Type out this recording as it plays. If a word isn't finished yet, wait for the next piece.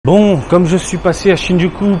Bon, comme je suis passé à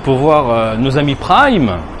Shinjuku pour voir nos amis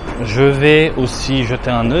Prime, je vais aussi jeter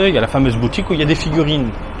un œil à la fameuse boutique où il y a des figurines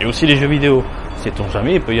et aussi des jeux vidéo. Sait-on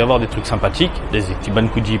jamais, il peut y avoir des trucs sympathiques, des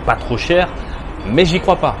Bankuji pas trop chers, mais j'y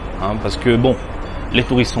crois pas, hein, parce que bon, les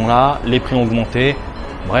touristes sont là, les prix ont augmenté.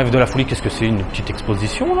 Bref, de la folie, qu'est-ce que c'est, une petite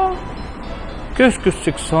exposition là? Qu'est-ce que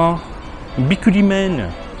c'est que ça? Biculimène.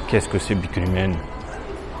 Qu'est-ce que c'est Biculimène?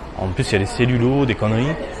 En plus, il y a des cellulos, des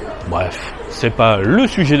conneries. Bref, c'est pas le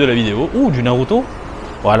sujet de la vidéo. Ou du Naruto.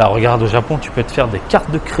 Voilà, regarde, au Japon, tu peux te faire des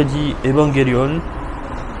cartes de crédit Evangelion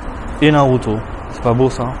et Naruto. C'est pas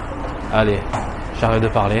beau ça? Allez, j'arrête de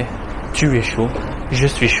parler. Tu es chaud, je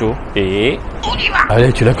suis chaud et on y va.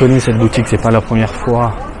 Allez, tu la connais cette boutique, c'est pas la première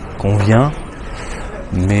fois qu'on vient.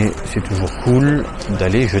 Mais c'est toujours cool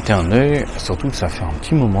d'aller jeter un œil. Surtout que ça fait un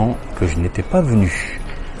petit moment que je n'étais pas venu.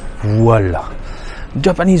 Voilà.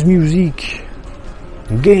 Japanese music.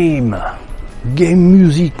 Game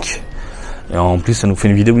music. Et en plus ça nous fait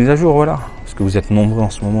une vidéo mise à jour, voilà. Parce que vous êtes nombreux en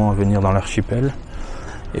ce moment à venir dans l'archipel.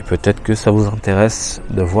 Et peut-être que ça vous intéresse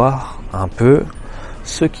de voir un peu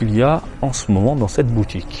ce qu'il y a en ce moment dans cette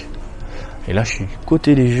boutique. Et là je suis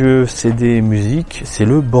côté des jeux CD musique, c'est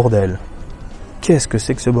le bordel. Qu'est-ce que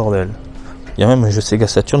c'est que ce bordel? Il y a même un jeu Sega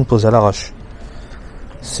Saturn posé à l'arrache.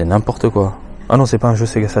 C'est n'importe quoi. Ah non, c'est pas un jeu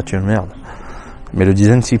Sega Saturn, merde. Mais le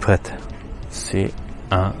design s'y prête. C'est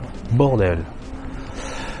un bordel.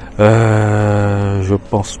 Je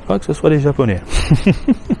pense pas que ce soit les Japonais.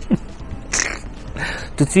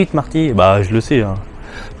 Tout de suite, Marty. Bah, je le sais, hein.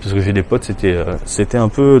 Parce que j'ai des potes, c'était un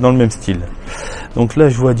peu dans le même style. Donc là,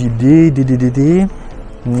 je vois du D.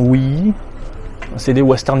 Oui. C'est des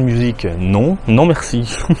western music. Non, non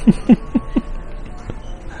merci.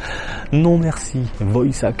 Non merci.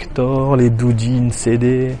 Voice actor, les doujin,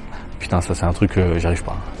 CD. Putain, ça c'est un truc que j'arrive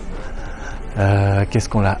pas. Qu'est-ce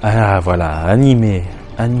qu'on a? Ah voilà, animé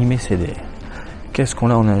CD. Qu'est-ce qu'on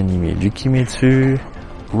a? On a animé du Kimetsu,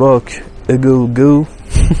 Rock, A Go Go.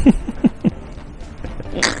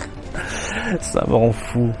 Ça me rend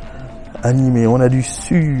fou. Animé, on a du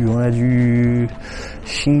on a du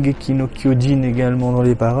Shingeki no Kyojin également dans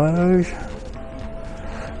les parages.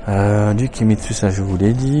 Du Kimetsu, ça je vous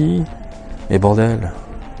l'ai dit. Et bordel,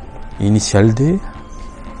 Initial D.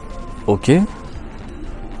 Ok.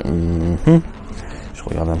 Je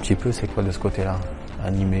regarde un petit peu, c'est quoi de ce côté-là?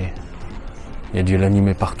 Animé. Il y a de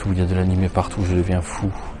l'animé partout, je deviens fou.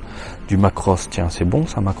 Du Macross, tiens, c'est bon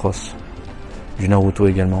ça, Macross. Du Naruto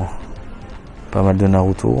également. Pas mal de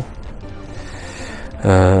Naruto.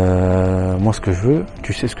 Moi, ce que je veux,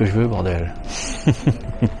 tu sais ce que je veux, bordel.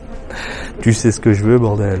 Tu sais ce que je veux,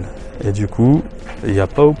 bordel. Et du coup, il n'y a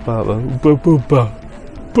pas ou pas. Là,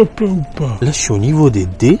 je suis au niveau des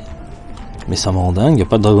D. Mais ça me rend dingue, il n'y a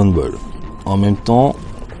pas de Dragon Ball. En même temps,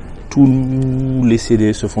 tous les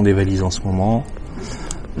CD se font des valises en ce moment.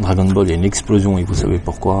 Dragon Ball, il y a une explosion et vous savez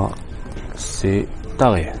pourquoi. C'est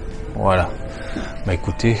taré. Voilà. Bah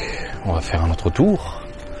écoutez, on va faire un autre tour.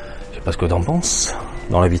 Je sais pas ce que t'en penses.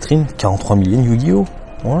 Dans la vitrine, 43 000 yens Yu-Gi-Oh!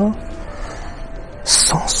 Voilà.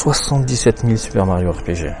 177 000 Super Mario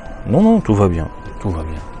RPG. Non, tout va bien. Tout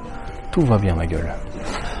va bien, ma gueule.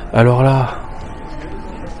 Alors là...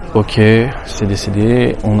 Ok, c'est des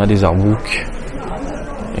CD, on a des artbooks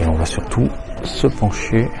et on va surtout se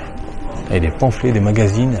pencher et des pamphlets, des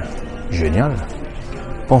magazines, génial,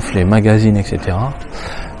 pamphlets, magazines, etc.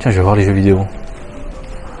 Tiens, je vais voir les jeux vidéo.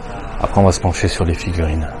 Après, on va se pencher sur les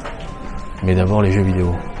figurines, mais d'abord les jeux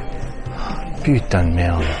vidéo. Putain de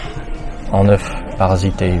merde, en neuf,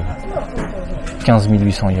 Parasite Eve, 15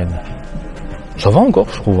 800 yens. Ça va encore,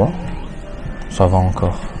 je trouve, hein. Ça va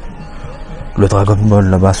encore. Le Dragon Ball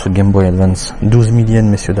là-bas sur Game Boy Advance, 12 000 yens,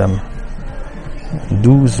 messieurs dames.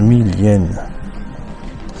 12 000 yens.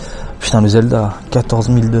 Putain, le Zelda, 14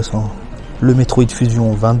 200. Le Metroid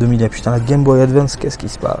Fusion, 22 000 yens. Putain, la Game Boy Advance, qu'est-ce qui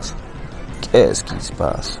se passe?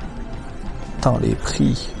 Putain, les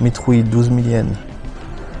prix. Metroid, 12 000 yens.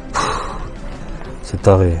 C'est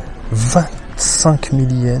taré. 25 000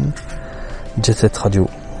 yens. Jet Set Radio.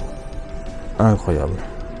 Incroyable.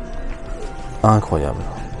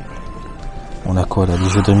 On a quoi là? Des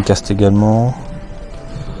jeux Dreamcast également.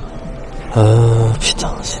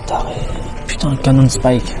 Putain, c'est taré. Putain, Cannon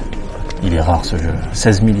Spike. Il est rare ce jeu.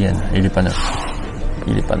 16 000 yens. Il est pas neuf.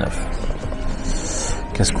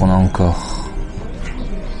 Qu'est-ce qu'on a encore?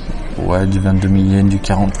 Ouais, du 22 000 yens, du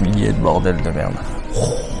 40 000 yens. Bordel de merde.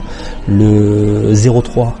 Le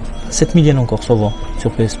 03. 7 000 yens encore, ça va.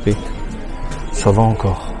 Sur PSP. Ça va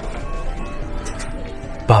encore.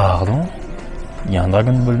 Pardon? Il y a un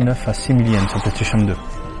Dragon Ball 9 à 6 000 yens sur PlayStation 2.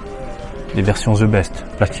 Des versions The Best,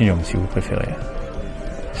 Platinum si vous préférez.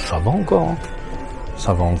 Ça va encore, hein.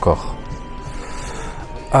 ça va encore.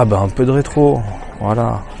 Ah bah un peu de rétro,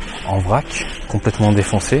 voilà, en vrac, complètement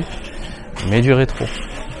défoncé, mais du rétro.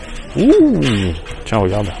 Ouh, tiens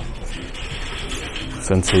regarde,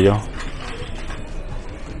 Senseiya,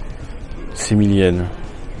 6000 yens,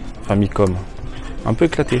 Famicom, un peu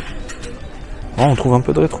éclaté. Oh, on trouve un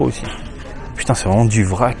peu de rétro aussi. Putain, c'est vraiment du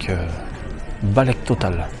vrac, balèque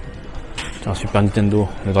total. Tiens, Super Nintendo,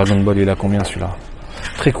 le Dragon Ball il a combien celui-là?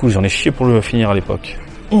 Très cool, j'en ai chié pour le finir à l'époque.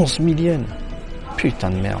 11 000 yens. Putain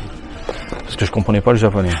de merde. Parce que je comprenais pas le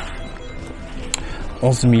japonais.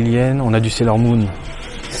 11 000 yens, on a du Sailor Moon.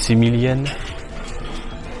 6 000 yens.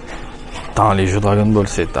 Putain, les jeux Dragon Ball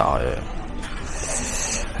c'est tard.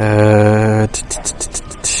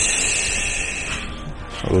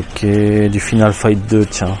 Ok, du Final Fight 2,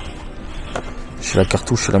 tiens. Chez la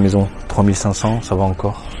cartouche, chez la maison. 3500, ça va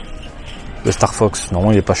encore. Le Star Fox,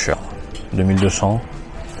 normalement il est pas cher. 2200.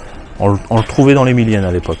 On le trouvait dans les milliers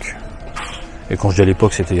à l'époque. Et quand je dis à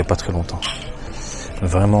l'époque, c'était il n'y a pas très longtemps.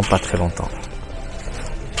 Vraiment pas très longtemps.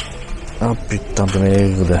 Oh putain de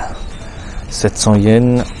merde. 700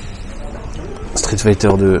 yens. Street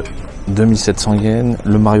Fighter 2, 2700 yens.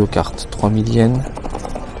 Le Mario Kart, 3000 yens.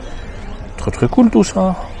 Très très cool tout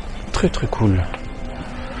ça. Très très cool.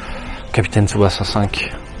 Capitaine Tsubasa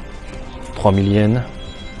 5, 3000 yens.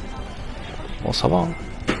 Bon ça va. Hein.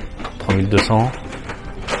 3200.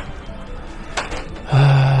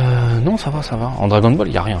 Non ça va, ça va. En Dragon Ball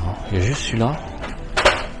il n'y a rien. Hein. Il y a juste celui-là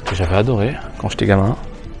que j'avais adoré quand j'étais gamin.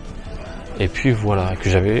 Et puis voilà, que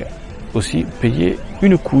j'avais aussi payé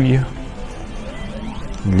une couille.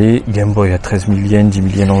 Les Game Boy à 13 000 yens, 10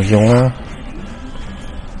 000 yens environ.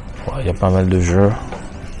 Il y a pas mal de jeux.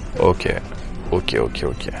 Ok.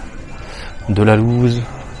 De la loose.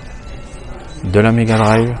 De la Mega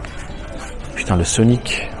Drive. Putain, le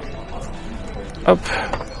Sonic. Hop.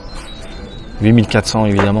 8400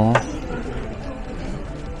 évidemment.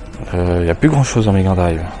 Il n'y a plus grand chose en Mega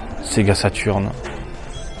Drive. Sega Saturn.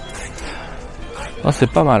 Ah, c'est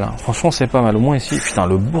pas mal, hein. Franchement c'est pas mal. Au moins ici, putain,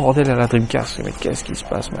 le bordel à la Dreamcast. Mais qu'est-ce qui se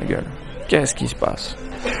passe, ma gueule? Qu'est-ce qui se passe?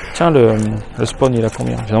 Tiens, le spawn il a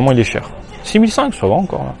combien? Finalement il est cher. 6005, ça va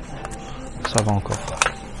encore là. Ça va encore.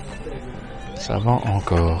 Ça va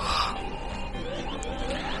encore.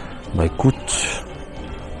 Bah écoute,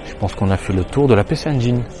 je pense qu'on a fait le tour de la PC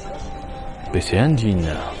Engine. PC Engine.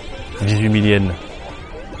 18 000 yens.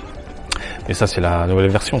 Et ça c'est la nouvelle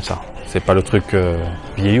version ça. C'est pas le truc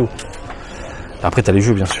vieillot. Après t'as les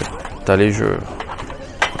jeux bien sûr. T'as les jeux.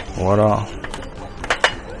 Voilà.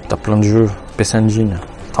 T'as plein de jeux. PC Engine.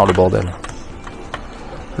 Oh le bordel.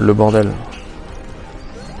 Le bordel.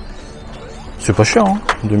 C'est pas cher hein.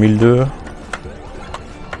 2002.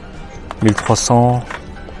 1300.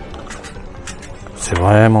 C'est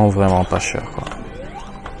vraiment pas cher quoi.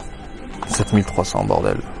 7300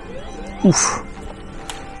 bordel. Ouf.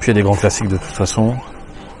 Puis il y a des grands classiques de toute façon.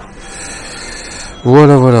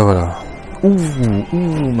 Voilà.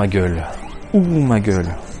 Ouh ma gueule.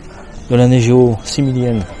 De la Neo Geo, 6 000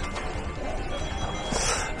 yens.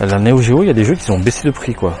 La Neo Geo, il y a des jeux qui ont baissé de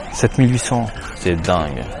prix quoi. 7800, c'est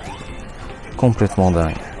dingue. Complètement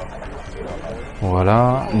dingue.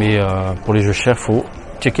 Voilà, mais pour les jeux chers, faut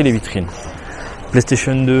checker les vitrines.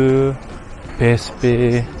 PlayStation 2,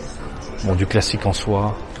 PSP, bon du classique en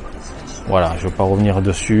soi. Voilà, je vais pas revenir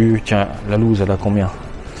dessus. Tiens, la loose, elle a combien?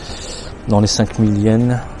 Dans les 5000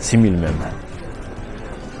 yens, 6000 même.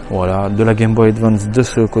 Voilà, de la Game Boy Advance de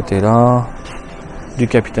ce côté-là. Du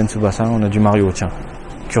Capitaine Tsubasa, on a du Mario, tiens.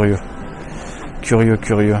 Curieux.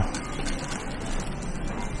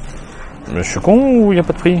 Mais je suis con ou il n'y a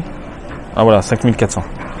pas de prix? Ah voilà, 5400.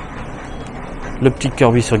 Le petit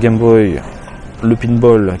Kirby sur Game Boy. Le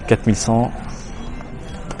pinball, 4100.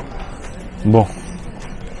 Bon.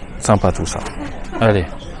 Sympa tout ça. Allez.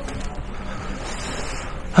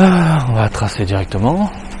 On va tracer directement.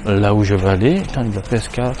 Là où je veux aller. Putain, de la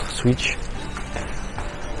PS4, Switch.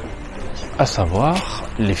 À savoir,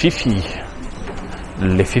 les fifis.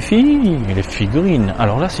 Les figurines.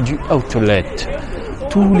 Alors là, c'est du outlet.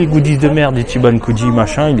 Tous les goodies de merde des Chibankuji,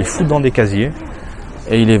 machin, ils les foutent dans des casiers.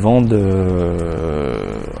 Et ils les vendent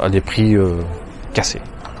à des prix cassés.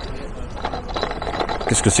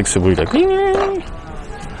 Qu'est-ce que c'est que ce bruit là?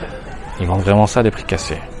 Ils vendent vraiment ça à des prix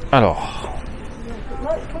cassés. Alors,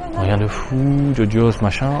 rien de fou, de dios,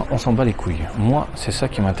 machin, on s'en bat les couilles. Moi, c'est ça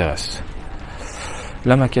qui m'intéresse.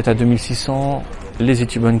 La maquette à 2600, les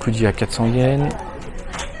Ichiban-Kuji à 400 yens,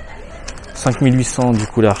 5800 du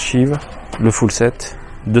coup l'archive, le full set,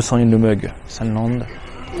 200 yens le mug, Sunland.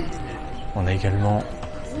 On a également,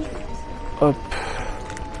 hop,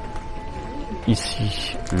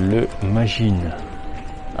 ici, le Magine,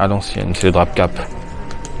 à l'ancienne, c'est le drap cap.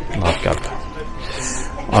 Grave cap.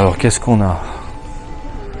 Alors, qu'est-ce qu'on a?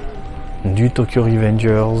 Du Tokyo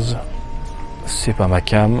Revengers. C'est pas ma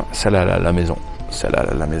cam. Celle-là, la maison. Celle-là,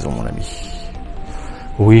 la maison, mon ami.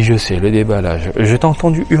 Oui, je sais, le déballage. Je t'ai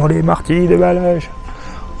entendu hurler, Marty, déballage.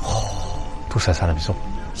 Oh, tout ça, c'est à la maison.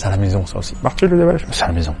 C'est à la maison, ça aussi. Marty, le déballage. C'est à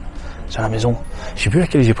la maison. C'est à la maison. Je sais plus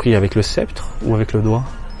laquelle j'ai pris, avec le sceptre ou avec le doigt.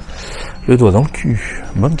 Le doigt dans le cul.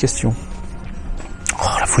 Bonne question. Oh,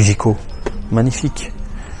 la Fujiko. Magnifique.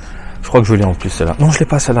 Je crois que je l'ai en plus, celle-là. Non, je l'ai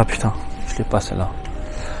pas, celle-là, putain. Je l'ai pas, celle-là.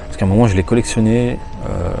 Parce qu'à un moment, je l'ai collectionné.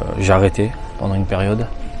 J'ai arrêté pendant une période.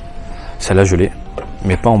 Celle-là, je l'ai.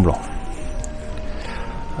 Mais pas en blanc.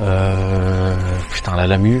 Putain, la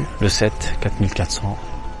Lamu, le 7, 4400.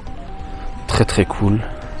 Très très cool.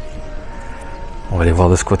 On va aller voir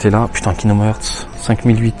de ce côté-là. Putain, Kingdom Hearts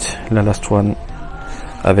 5008, la Last One.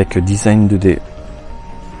 Avec design 2D.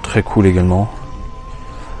 Très cool également.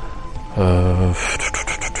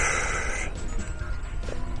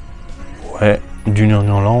 Ouais, du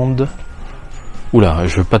Land. Oula,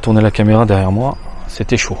 je veux pas tourner la caméra derrière moi.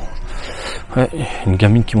 C'était chaud. Ouais, une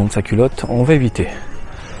gamine qui monte sa culotte. On va éviter.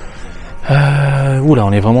 Oula,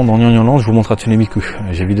 on est vraiment dans Land. Je vous montre à Tsunemiku.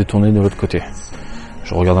 J'évite de tourner de l'autre côté.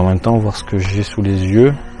 Je regarde en même temps, voir ce que j'ai sous les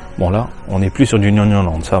yeux. Bon là, on n'est plus sur du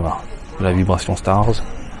Land, ça va. La vibration Stars.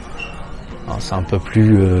 C'est un peu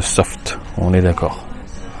plus soft, on est d'accord.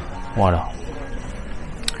 Voilà.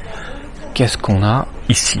 Qu'est-ce qu'on a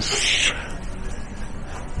ici?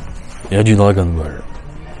 Il y a du Dragon Ball.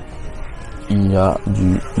 Il y a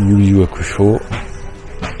du Yu Yu Hakusho.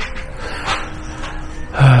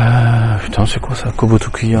 Putain, c'est quoi ça?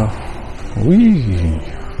 Kobotokuya. Oui.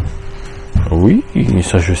 Oui, mais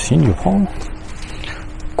ça je signe, je prends.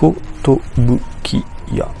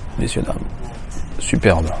 Kotobukiya, messieurs dames.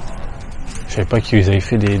 Superbe. Je savais pas qu'ils avaient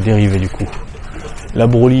fait des dérivés du coup. La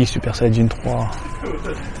Broly, Super Saiyan 3.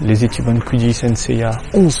 Les Ichiban Kuji Senseiya.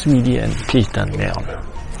 11 millièmes. Putain de merde.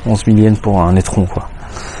 11 millièmes pour un étron quoi.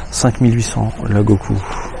 5800, la Goku.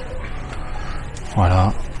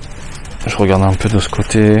 Voilà. Je regarde un peu de ce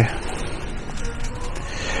côté.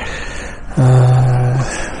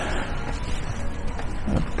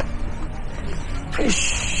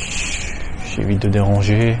 J'évite de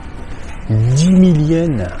déranger. 10 000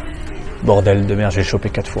 yens. Bordel de merde, j'ai chopé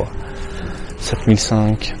 4 fois.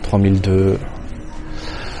 7005, 3002.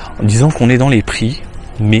 En disant qu'on est dans les prix,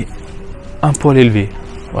 mais un poil élevé.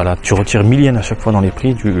 Voilà, tu retires 1000 yens à chaque fois dans les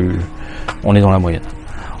prix, on est dans la moyenne.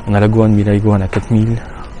 On a la Gohan, Mirai Gohan à 4000.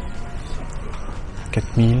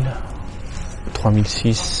 4000.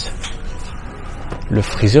 3006. Le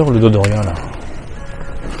Freezer, le Dodoria là.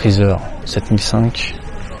 Freezer, 7005.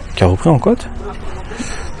 Qui a repris en cote.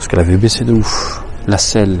 Parce qu'elle avait baissé de ouf. La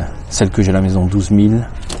celle que j'ai à la maison, 12 000.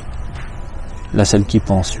 La celle qui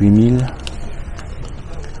pense, 8 000.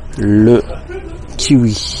 Le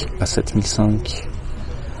Kiwi à 7005.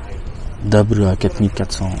 Double à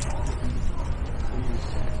 4400.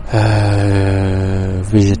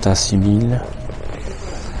 Vegeta 6000.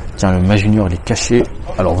 Tiens, le Ma Junior il est caché.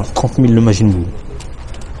 Alors 30 000 le Majin Buu.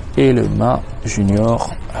 Et le Ma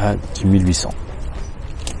Junior à 10 800.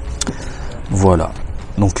 Voilà.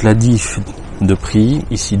 Donc la diff de prix,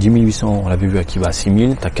 ici 10 800, on l'avait vu à Kiva à 6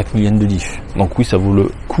 000, t'as 4 000 yens de diff. Donc oui, ça vaut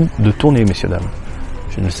le coup de tourner, messieurs, dames.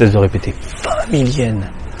 Je ne cesse de répéter. 20 000 yens.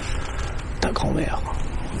 Ta grand-mère.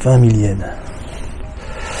 20 000 yens.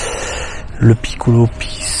 Le Piccolo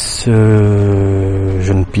pisse,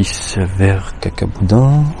 jeune pisse vert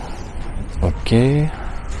cacaboudin. Ok. Il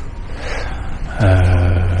y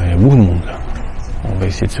a beaucoup de monde. On va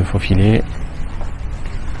essayer de se faufiler.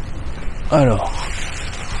 Alors,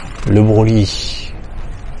 le Broly,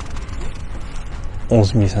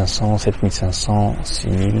 11 500, 7 500, 6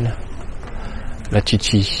 000. La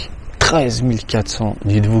Chichi, 13 400.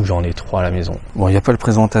 Dites-vous que j'en ai 3 à la maison. Bon, il n'y a pas le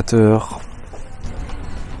présentateur.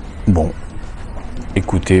 Bon,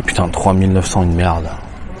 écoutez, putain, 3 900, une merde.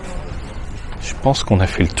 Je pense qu'on a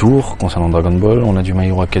fait le tour concernant Dragon Ball. On a du My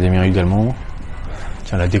Hero Academia également.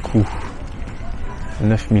 Tiens, la Deku,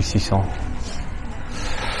 9 600.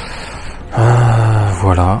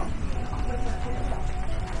 Voilà.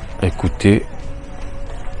 Écoutez,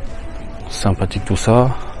 sympathique tout ça.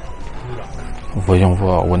 Voyons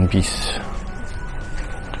voir One Piece.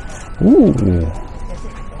 Ouh,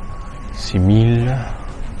 6000.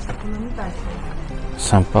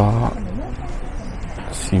 Sympa.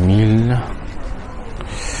 6000.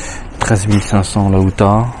 13 500 la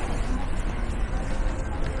Uta.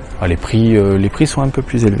 Ah, les prix sont un peu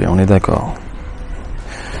plus élevés, on est d'accord.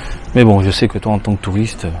 Mais bon, je sais que toi, en tant que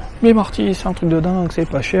touriste, mais Marty, c'est un truc de dingue, c'est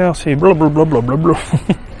pas cher, c'est blablabla.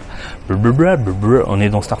 On est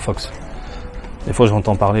dans Star Fox. Des fois,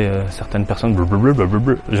 j'entends parler certaines personnes,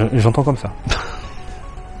 blablabla, j'entends comme ça.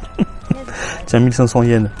 Tiens, 1500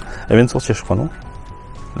 yens. Elle vient de sortir, je crois, non?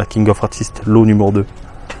 La King of Artists, lot numéro 2.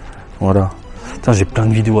 Voilà. Putain, j'ai plein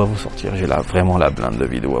de vidéos à vous sortir. J'ai là vraiment la blinde de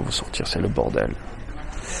vidéos à vous sortir. C'est le bordel.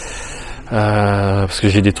 Parce que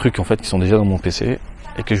j'ai des trucs en fait qui sont déjà dans mon PC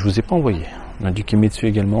et que je vous ai pas envoyé. On a du Kimetsu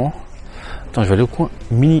également. Attends, je vais aller au coin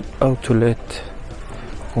mini outlet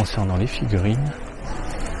concernant les figurines.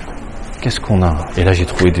 Qu'est-ce qu'on a? Et là, j'ai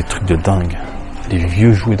trouvé des trucs de dingue. Des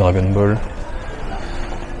vieux jouets Dragon Ball.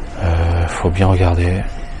 Faut bien regarder.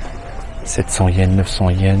 700 yens, 900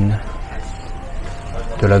 yens.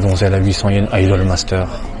 De la donzelle à 800 yens, Idol Master.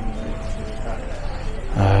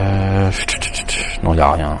 Non, il n'y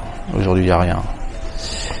a rien. Aujourd'hui, il n'y a rien.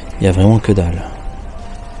 Il n'y a vraiment que dalle.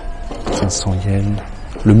 500 yens.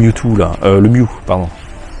 Le Mewtwo, là. Le Mew, pardon.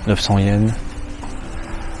 900 yens.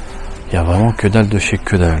 Il n'y a vraiment que dalle de chez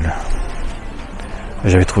que dalle.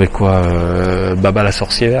 J'avais trouvé quoi? Baba la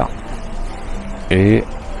sorcière. Et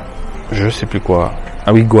je sais plus quoi.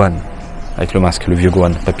 Ah oui, Gohan. Avec le masque, le vieux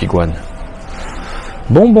Gohan, Papy Gohan.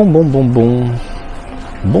 Bon.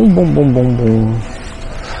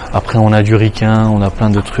 Après, on a du ricain, on a plein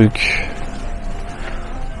de trucs.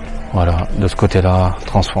 Voilà, de ce côté-là,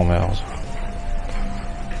 Transformers.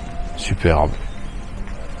 Superbe.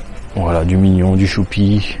 Voilà, du mignon, du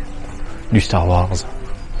choupi, du Star Wars.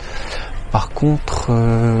 Par contre,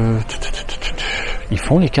 ils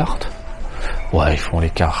font les cartes? Ouais, ils font les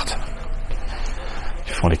cartes.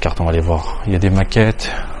 Ils font les cartes, on va les voir. Il y a des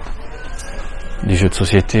maquettes, des jeux de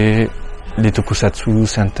société, des tokusatsu,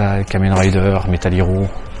 Sentai, Kamen Rider, Metal Hero.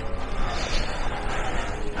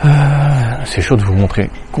 C'est chaud de vous montrer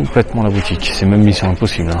complètement la boutique. C'est même mission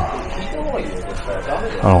impossible. Hein.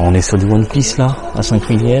 Alors on est sur du One Piece là, à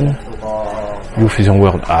 5000 yens. Ou Fusion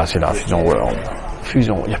World. Ah c'est là, Fusion World.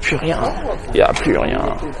 Fusion, il n'y a plus rien. Il n'y a plus rien.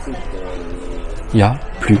 Il n'y a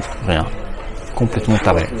plus rien. Complètement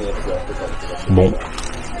taré. Bon.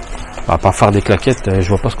 On va pas faire des claquettes, je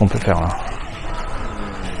vois pas ce qu'on peut faire là.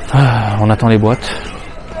 On attend les boîtes.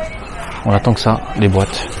 On attend que ça, les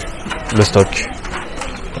boîtes. Le stock.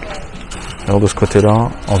 Alors de ce côté-là,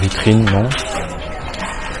 en vitrine, non.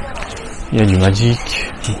 Il y a du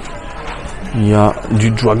Magic. Il y a du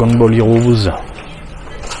Dragon Ball Heroes.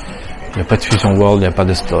 Il n'y a pas de Fusion World, il n'y a pas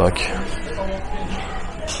de stock.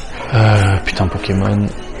 Putain, Pokémon.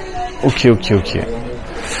 Ok.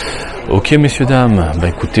 Ok, messieurs, dames. Bah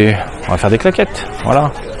écoutez, on va faire des claquettes.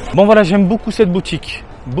 Voilà. Bon voilà, j'aime beaucoup cette boutique.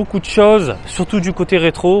 Beaucoup de choses, surtout du côté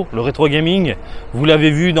rétro, le rétro gaming. Vous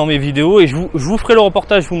l'avez vu dans mes vidéos et je vous ferai le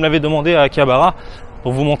reportage, vous me l'avez demandé à Akihabara,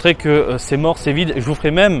 pour vous montrer que c'est mort, c'est vide. Je vous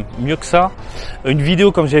ferai même, mieux que ça, une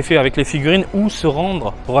vidéo comme j'avais fait avec les figurines, où se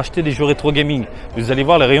rendre pour acheter des jeux rétro gaming. Vous allez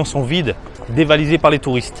voir, les rayons sont vides, dévalisés par les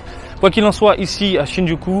touristes. Quoi qu'il en soit, ici à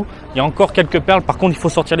Shinjuku, il y a encore quelques perles. Par contre, il faut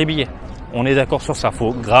sortir les billets. On est d'accord sur ça,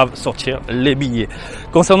 faut grave sortir les billets.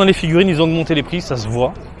 Concernant les figurines, ils ont augmenté les prix, ça se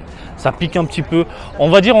voit. Ça pique un petit peu. On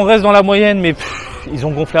va dire on reste dans la moyenne, mais ils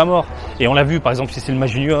ont gonflé à mort. Et on l'a vu, par exemple, si c'est le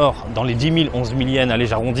Match Junior, dans les 10 000, 11 000 yens, allez,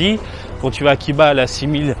 j'arrondis. Quand tu vas à Kiba, à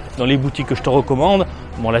 6 000 dans les boutiques que je te recommande,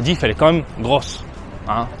 bon, la diff, elle est quand même grosse.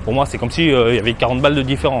 Hein. Pour moi, c'est comme si il y avait 40 balles de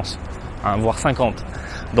différence, hein, voire 50.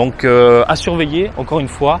 Donc, à surveiller, encore une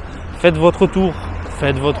fois, faites votre tour,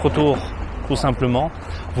 tout simplement.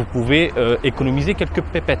 Vous pouvez économiser quelques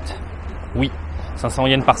pépettes. Oui. 500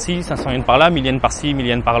 yens par-ci, 500 yens par-là, 1000 yens par-ci, 1000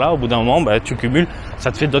 yens par-là. Au bout d'un moment, bah, tu cumules,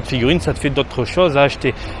 ça te fait d'autres figurines, ça te fait d'autres choses à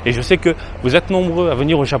acheter. Et je sais que vous êtes nombreux à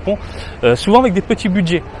venir au Japon, souvent avec des petits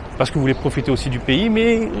budgets, parce que vous voulez profiter aussi du pays,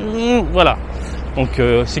 mais voilà. Donc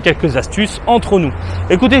c'est quelques astuces entre nous.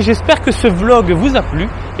 Écoutez, j'espère que ce vlog vous a plu.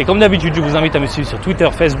 Et comme d'habitude, je vous invite à me suivre sur Twitter,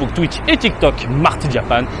 Facebook, Twitch et TikTok, Marty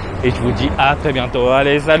Japan. Et je vous dis à très bientôt.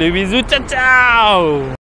 Allez, salut, bisous, ciao, ciao!